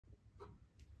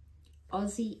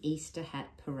Aussie Easter Hat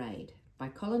Parade by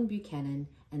Colin Buchanan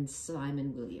and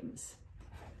Simon Williams.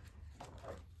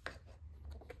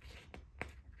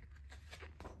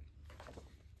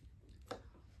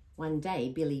 One day,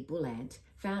 Billy Bullante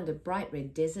found a bright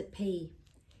red desert pea.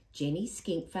 Jenny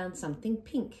Skink found something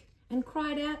pink and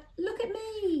cried out, "Look at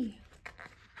me!"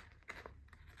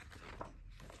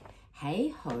 Hey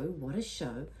ho, what a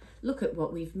show. Look at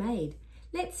what we've made.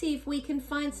 Let's see if we can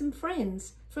find some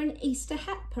friends for an Easter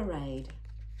hat parade.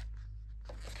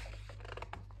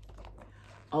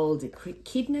 Old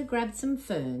Echidna grabbed some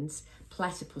ferns,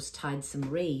 Platypus tied some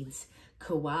reeds,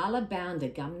 Koala bound a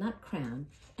gumnut crown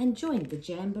and joined the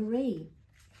jamboree.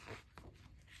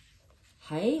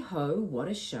 Hey ho, what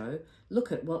a show.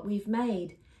 Look at what we've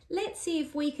made. Let's see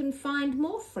if we can find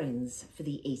more friends for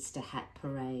the Easter hat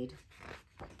parade.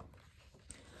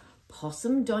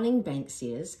 Possum donning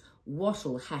Banksias,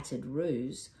 wattle-hatted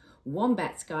roos,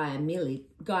 Wombat's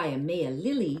Gaiamea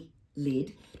lily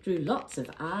lid drew lots of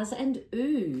ahs and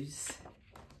oohs.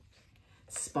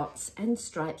 Spots and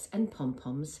stripes and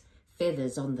pom-poms,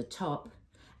 feathers on the top,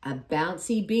 a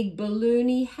bouncy big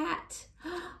balloony hat.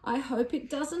 I hope it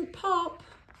doesn't pop.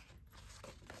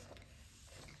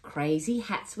 Crazy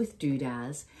hats with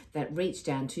doodahs that reach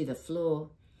down to the floor.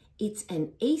 It's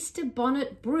an Easter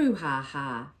bonnet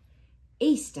brouhaha.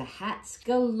 Easter hats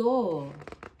galore.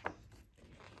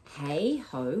 Hey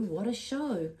ho, what a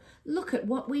show. Look at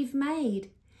what we've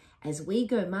made as we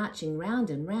go marching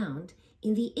round and round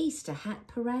in the Easter hat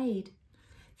parade.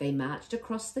 They marched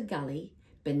across the gully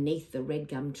beneath the red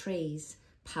gum trees,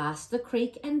 past the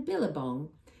creek and Billabong,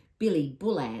 Billy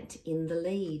Bullante in the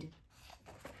lead.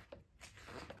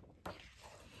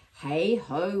 Hey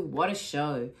ho, what a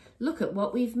show. Look at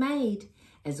what we've made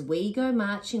as we go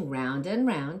marching round and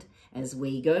round, as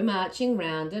we go marching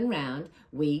round and round,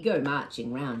 we go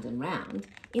marching round and round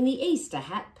in the Easter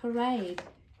hat parade.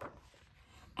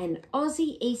 An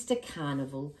Aussie Easter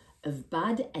carnival of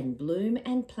bud and bloom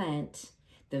and plant,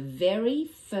 the very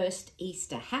first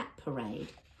Easter hat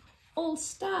parade, all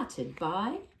started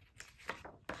by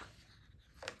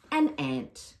an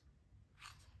ant.